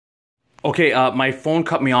Okay, my phone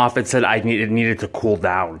cut me off. It said it needed to cool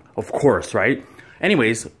down. Of course, right?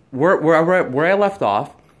 Anyways, where I left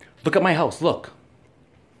off, look at my house. Look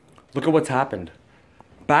at what's happened.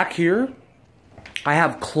 Back here, I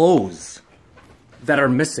have clothes that are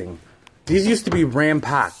missing. These used to be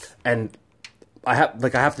ram-packed, and I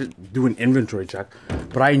have to do an inventory check,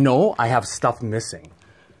 but I know I have stuff missing.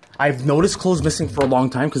 I've noticed clothes missing for a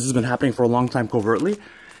long time because this has been happening for a long time covertly,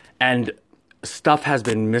 and stuff has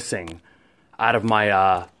been missing out of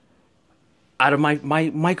my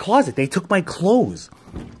my closet. They took my clothes.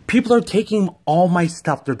 People are taking all my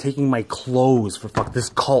stuff. They're taking my clothes for this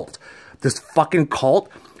cult. This fucking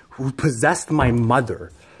cult who possessed my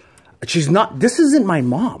mother. This isn't my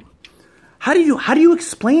mom. How do you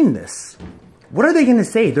explain this? What are they going to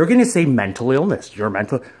say? They're going to say mental illness. They're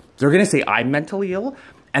going to say I'm mentally ill.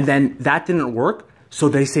 And then that didn't work. So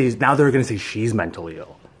now they're going to say she's mentally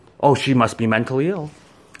ill. Oh, she must be mentally ill.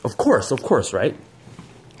 Of course, right?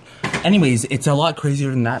 Anyways, it's a lot crazier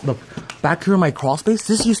than that. Look, back here in my crawl space,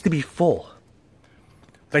 this used to be full.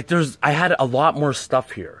 I had a lot more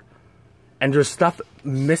stuff here. And there's stuff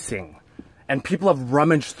missing. And people have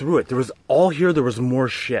rummaged through it. There was more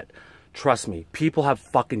shit. Trust me, people are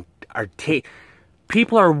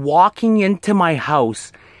walking into my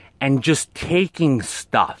house and just taking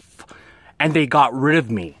stuff. And they got rid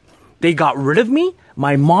of me.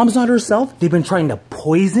 My mom's not herself. They've been trying to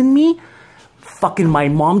poison me. Fucking my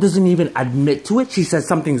mom doesn't even admit to it. She says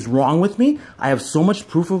something's wrong with me. I have so much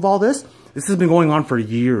proof of all this. This has been going on for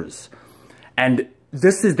years. And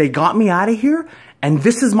they got me out of here. And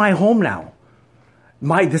this is my home now.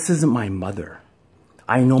 This isn't my mother.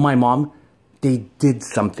 I know my mom, they did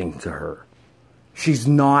something to her. She's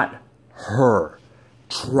not her.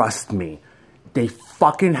 Trust me. They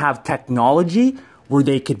fucking have technology where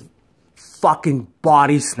they could fucking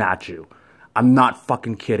body snatch you. I'm not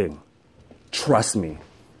fucking kidding. Trust me.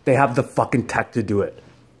 They have the fucking tech to do it.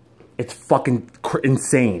 It's fucking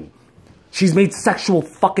insane. She's made sexual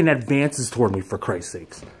fucking advances toward me, for Christ's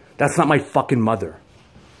sakes. That's not my fucking mother.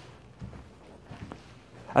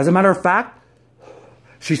 As a matter of fact,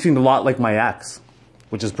 she seemed a lot like my ex,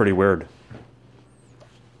 which is pretty weird.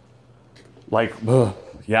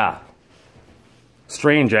 Yeah.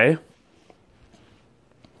 Strange, eh?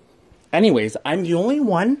 Anyways, I'm the only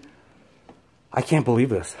one. I can't believe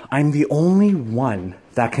this. I'm the only one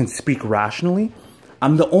that can speak rationally.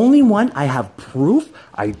 I'm the only one. I have proof.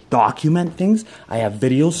 I document things. I have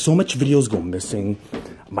videos. So much videos go missing.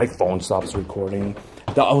 My phone stops recording.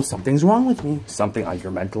 Oh, something's wrong with me.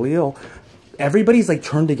 You're mentally ill. Everybody's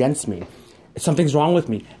turned against me. Something's wrong with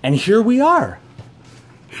me. And here we are.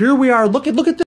 Look at this.